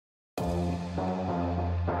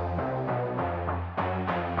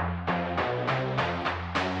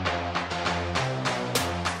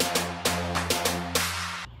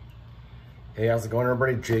Hey, how's it going,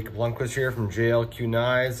 everybody? Jacob Lundquist here from JLQ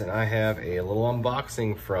Knives, and I have a little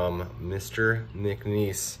unboxing from Mr.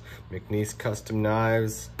 McNees. McNees Custom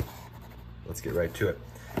Knives. Let's get right to it.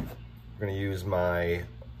 We're going to use my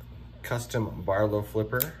custom Barlow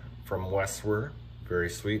flipper from Westward.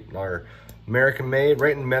 Very sweet. Another American made,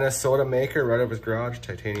 right in Minnesota maker, right out of his garage.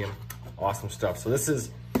 Titanium. Awesome stuff. So this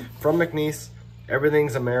is from McNees.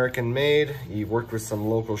 Everything's American made. He worked with some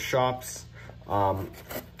local shops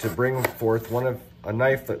to bring forth a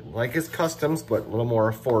knife that like his customs, but a little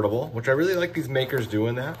more affordable, which I really like these makers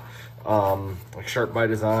doing that. Like Sharp by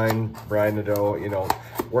Design, Brian Nadeau, you know,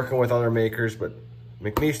 working with other makers, but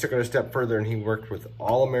McNees took it a step further and he worked with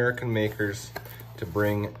all American makers to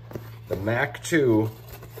bring the MAC2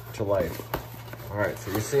 to life. All right,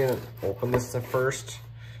 so you're seeing it. Open this first. See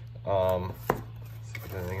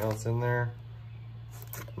if there's anything else in there.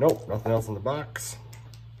 Nope, nothing else in the box.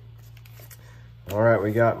 All right,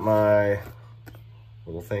 we got my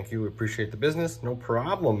little thank you. We appreciate the business. No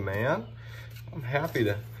problem, man. I'm happy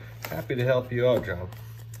to help you out, John.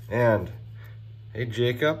 And hey,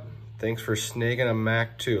 Jacob, thanks for snagging a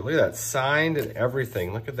MAC2. Look at that, signed and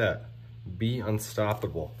everything. Look at that. Be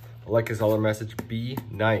unstoppable. I like his other message. Be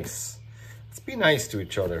nice. Let's be nice to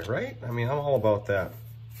each other, right? I mean, I'm all about that.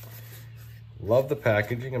 Love the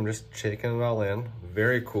packaging. I'm just shaking it all in.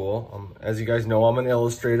 Very cool. As you guys know, I'm an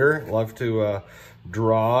illustrator. Love to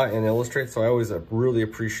draw and illustrate, so I always really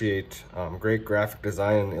appreciate great graphic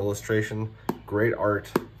design and illustration. Great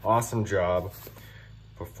art. Awesome job.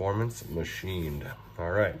 Performance machined.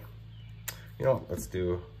 All right. You know, let's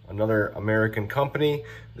do another American company.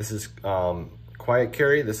 This is Quiet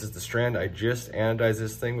Carry. This is the strand. I just anodized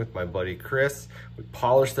this thing with my buddy Chris. We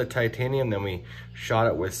polished the titanium, then we shot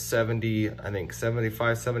it with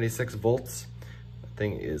 75, 76 volts. The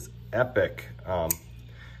thing is epic.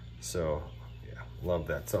 So yeah, love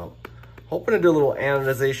that. So hoping to do a little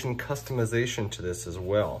anodization customization to this as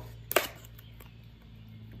well.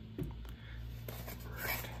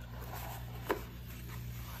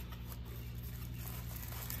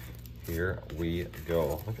 Here we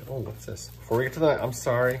go. Look at, oh, what's this? Before we get to that, I'm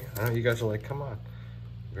sorry. I know you guys are like, come on.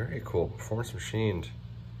 Very cool. Performance machined.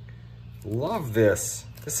 Love this.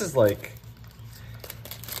 This is like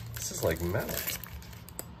metal.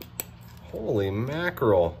 Holy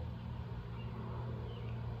mackerel.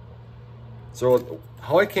 So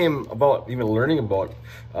how I came about even learning about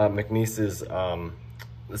McNees is the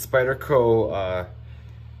Spyderco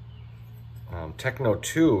Techno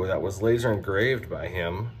 2 that was laser engraved by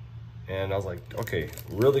him. And I was like, okay,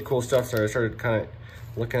 really cool stuff. So I started kind of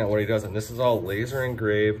looking at what he does, and this is all laser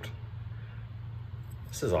engraved.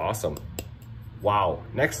 This is awesome. Wow,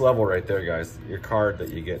 next level right there, guys. Your card that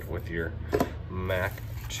you get with your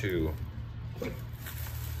MAC2. All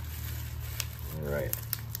right.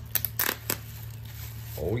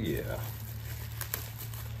 Oh yeah.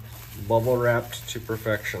 Bubble wrapped to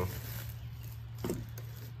perfection.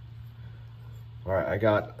 All right, I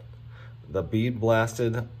got the bead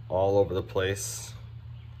blasted all over the place.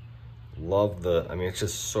 Love I mean, it's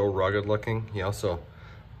just so rugged looking. He also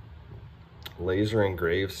laser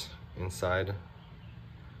engraves inside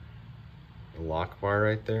the lock bar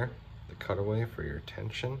right there, the cutaway for your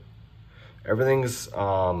tension. Everything's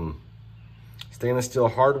stainless steel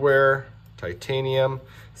hardware, titanium,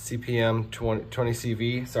 CPM 20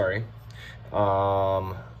 CV, sorry.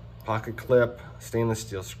 Pocket clip, stainless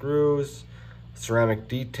steel screws, ceramic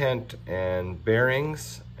detent and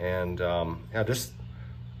bearings, and yeah, just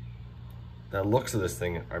the looks of this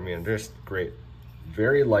thing, I mean, just great.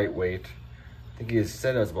 Very lightweight. I think he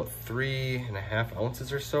said it was about 3.5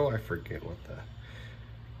 ounces or so. I forget what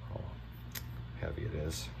how heavy it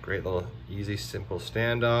is. Great little easy, simple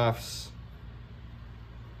standoffs.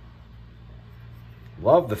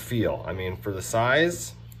 Love the feel. I mean, for the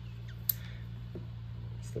size,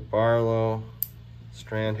 it's the Barlow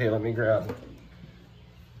strand. Hey, let me grab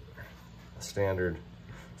a standard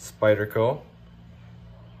Spyderco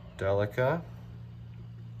Delica.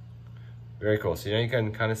 Very cool. So now you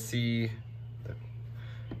can kind of see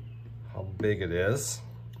how big it is.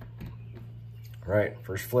 All right,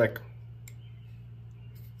 first flick.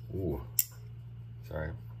 Ooh, sorry.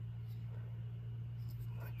 Oh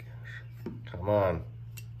my gosh, come on.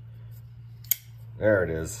 There it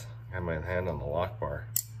is. I have my hand on the lock bar.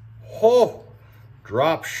 Oh,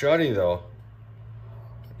 drop shutty though.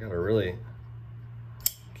 I gotta really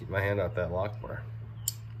keep my hand off that lock bar.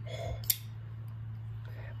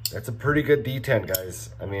 That's a pretty good detent, guys.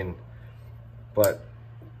 I mean, but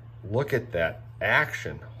look at that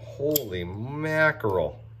action. Holy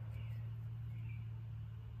mackerel.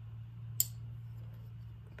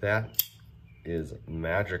 That is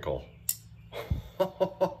magical.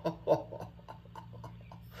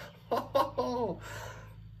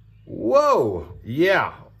 Whoa,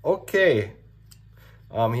 yeah, okay.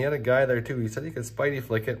 He had a guy there too. He said he could spidey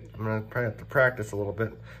flick it. I'm gonna probably have to practice a little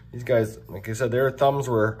bit. These guys, like I said, their thumbs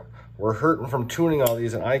were hurting from tuning all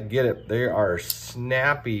these, and I get it. They are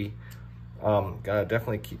snappy. Gotta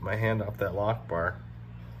definitely keep my hand off that lock bar.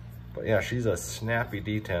 But yeah, she's a snappy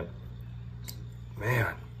detent.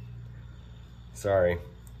 Man, sorry.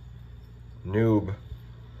 Noob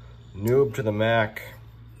to the Mac.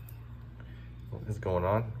 What is going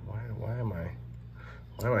on? Why am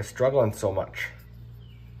I struggling so much?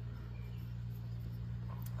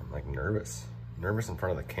 I'm like nervous in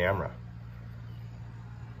front of the camera.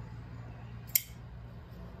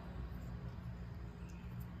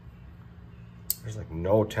 There's like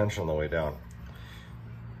no tension on the way down.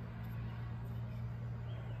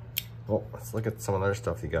 Well, let's look at some of the other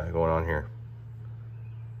stuff you got going on here.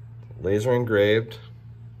 Laser engraved.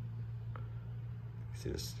 See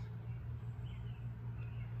this?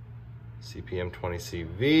 CPM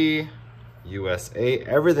 20CV, USA.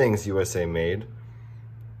 Everything's USA made.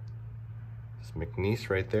 It's McNees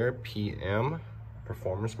right there. PM,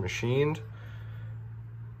 performance machined.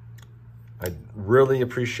 I really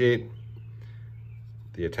appreciate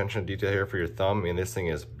the attention to detail here for your thumb. I mean, this thing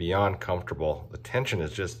is beyond comfortable. The tension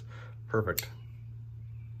is just perfect.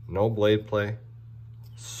 No blade play.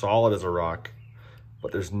 Solid as a rock.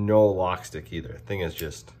 But there's no lock stick either. The thing is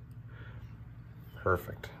just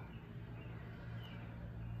perfect.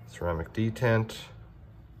 Ceramic detent.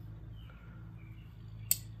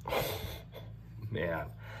 Oh, man,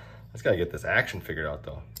 I just gotta get this action figured out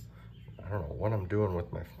though. I don't know what I'm doing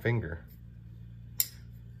with my finger.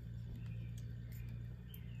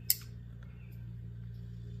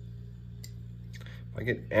 If I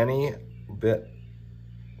get any bit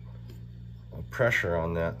of pressure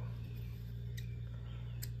on that,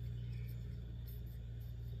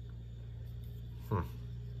 I'm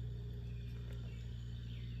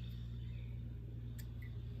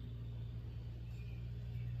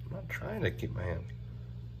not trying to keep my hand.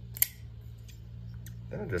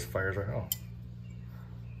 Then it just fires right off.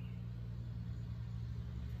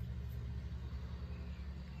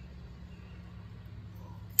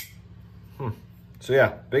 So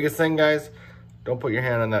yeah, biggest thing, guys, don't put your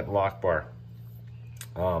hand on that lock bar.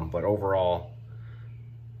 But overall,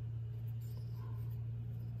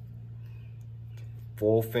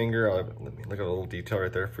 full finger. Let me look at a little detail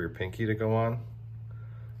right there for your pinky to go on.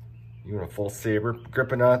 Even a full saber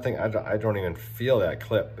gripping on that thing, I don't even feel that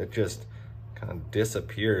clip. It just kind of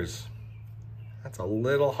disappears. That's a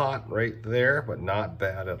little hot right there, but not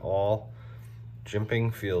bad at all.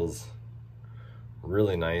 Jimping feels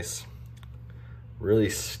really nice. Really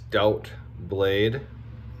stout blade.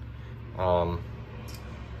 Do I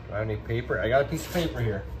have any paper? I got a piece of paper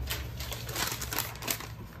here.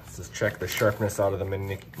 Let's just check the sharpness out of the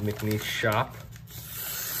McNees shop.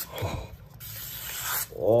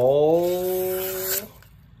 Oh,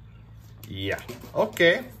 yeah.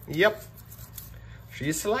 Okay, yep.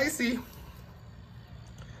 She's slicey.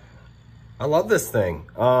 I love this thing.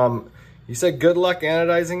 You said good luck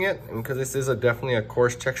anodizing it, because this is definitely a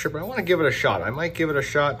coarse texture, but I want to give it a shot. I might give it a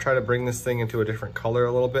shot, try to bring this thing into a different color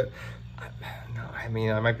a little bit. No, I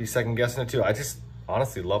mean, I might be second guessing it too. I just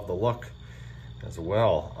honestly love the look as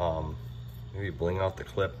well. Maybe bling out the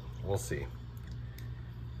clip. We'll see.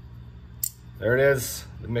 There it is,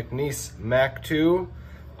 the McNees MAC2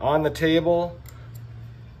 on the table.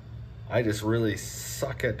 I just really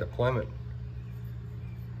suck at deployment.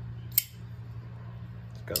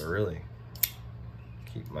 Just gotta really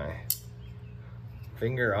keep my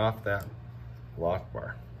finger off that lock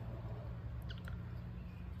bar.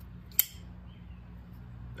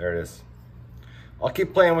 There it is. I'll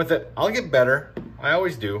keep playing with it. I'll get better. I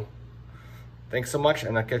always do. Thanks so much,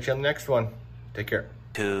 and I'll catch you on the next one. Take care.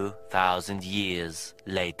 2,000 years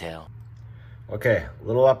later. Okay,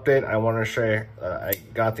 little update. I want to show you, I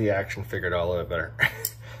got the action figured out a little bit better.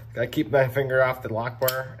 I keep my finger off the lock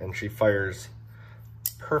bar, and she fires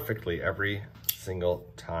perfectly every single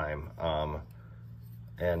time.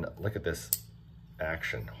 And look at this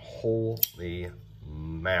action. Holy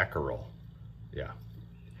mackerel. Yeah.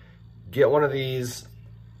 Get one of these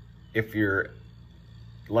if you're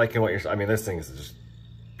liking what you're, I mean, this thing is just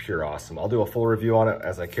pure awesome. I'll do a full review on it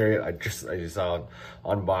as I carry it. I just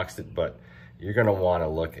unboxed it, but you're gonna want to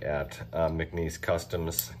look at McNees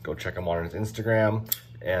Customs. Go check him on his Instagram,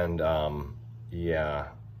 and yeah,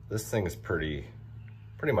 this thing is pretty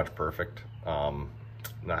much perfect.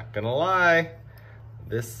 Not gonna lie,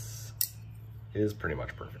 this is pretty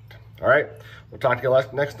much perfect. All right, we'll talk to you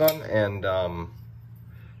next one, and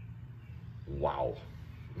Wow.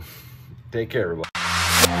 Take care, everybody.